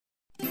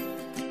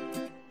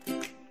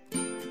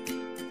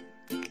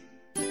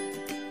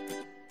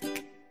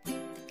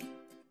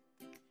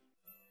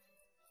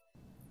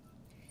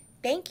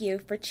Thank you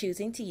for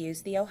choosing to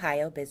use the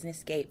Ohio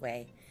Business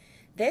Gateway.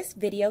 This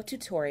video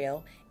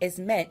tutorial is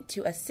meant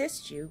to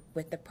assist you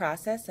with the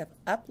process of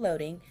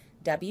uploading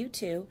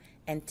W-2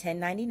 and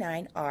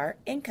 1099-R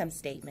income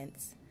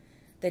statements.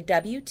 The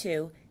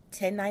W-2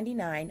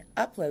 1099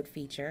 upload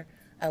feature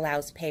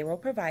allows payroll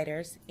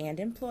providers and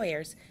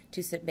employers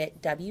to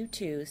submit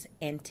W-2s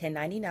and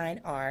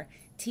 1099-R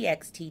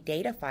TXT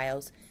data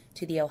files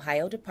to the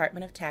Ohio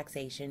Department of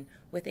Taxation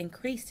with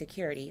increased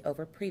security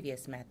over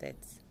previous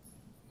methods.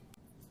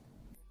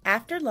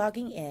 After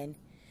logging in,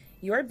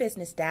 your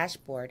business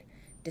dashboard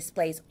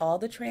displays all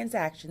the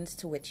transactions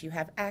to which you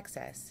have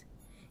access.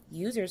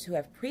 Users who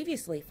have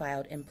previously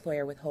filed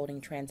employer withholding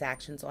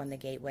transactions on the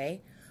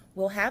gateway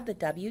will have the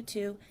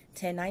W-2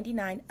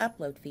 1099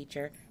 upload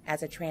feature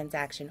as a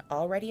transaction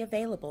already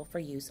available for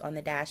use on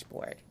the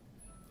dashboard.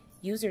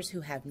 Users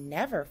who have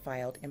never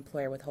filed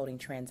employer withholding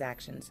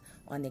transactions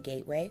on the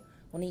gateway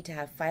will need to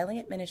have filing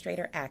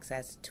administrator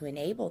access to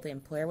enable the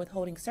employer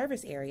withholding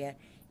service area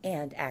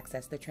and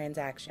access the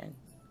transaction.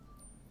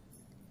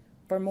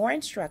 For more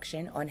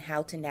instruction on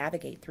how to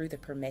navigate through the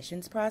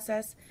permissions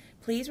process,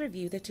 please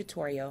review the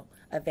tutorial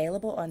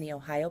available on the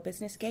Ohio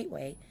Business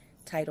Gateway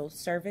titled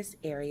Service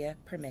Area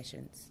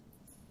Permissions.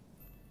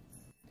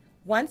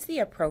 Once the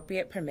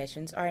appropriate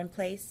permissions are in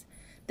place,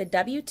 the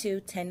W-2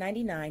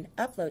 1099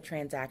 upload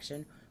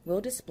transaction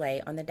will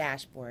display on the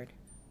dashboard.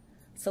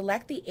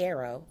 Select the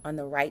arrow on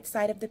the right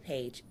side of the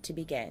page to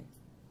begin.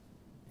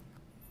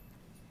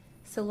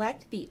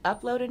 Select the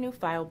Upload a New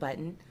File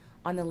button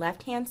on the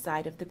left-hand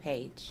side of the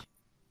page.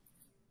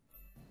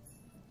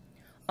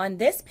 On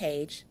this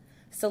page,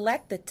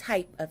 select the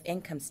type of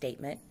income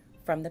statement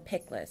from the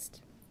pick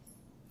list.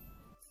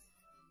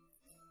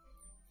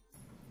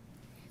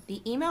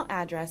 The email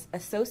address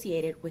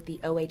associated with the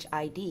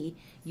OHID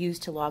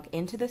used to log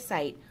into the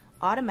site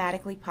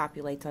automatically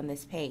populates on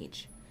this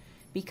page.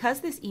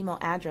 Because this email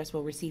address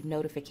will receive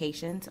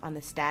notifications on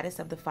the status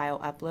of the file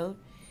upload,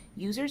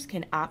 users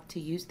can opt to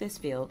use this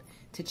field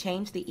to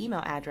change the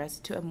email address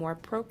to a more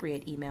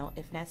appropriate email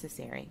if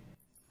necessary.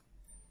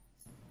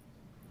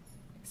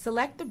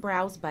 Select the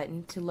Browse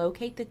button to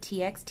locate the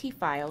TXT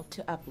file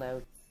to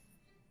upload.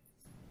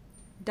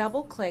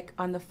 Double-click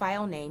on the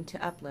file name to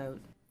upload.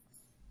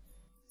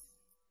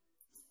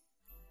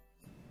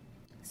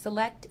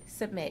 Select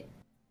Submit.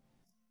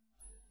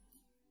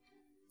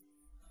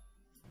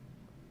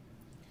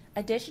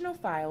 Additional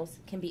files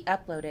can be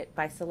uploaded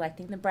by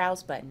selecting the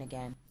Browse button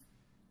again.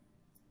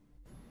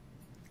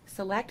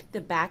 Select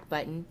the Back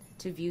button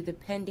to view the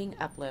pending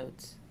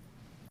uploads.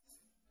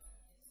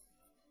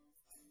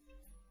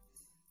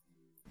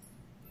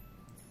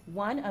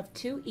 One of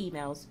two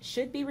emails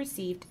should be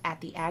received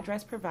at the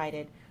address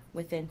provided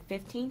within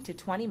 15 to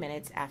 20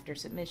 minutes after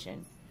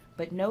submission,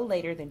 but no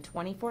later than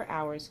 24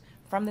 hours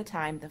from the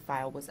time the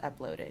file was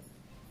uploaded.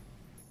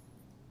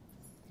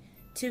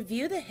 To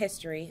view the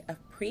history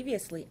of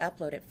previously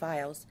uploaded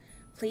files,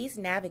 please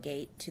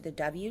navigate to the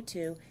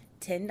W-2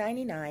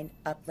 1099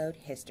 upload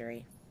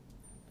history.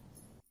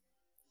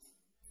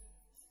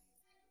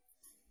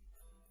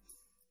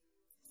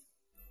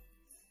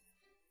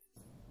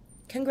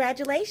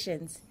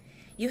 Congratulations!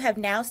 You have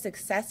now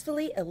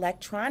successfully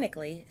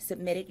electronically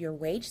submitted your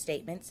wage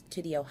statements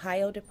to the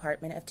Ohio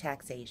Department of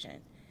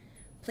Taxation.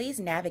 Please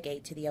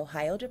navigate to the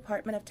Ohio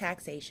Department of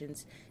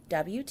Taxation's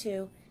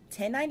W-2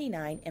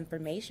 1099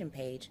 information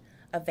page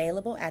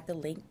available at the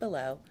link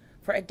below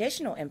for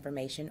additional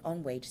information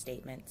on wage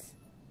statements.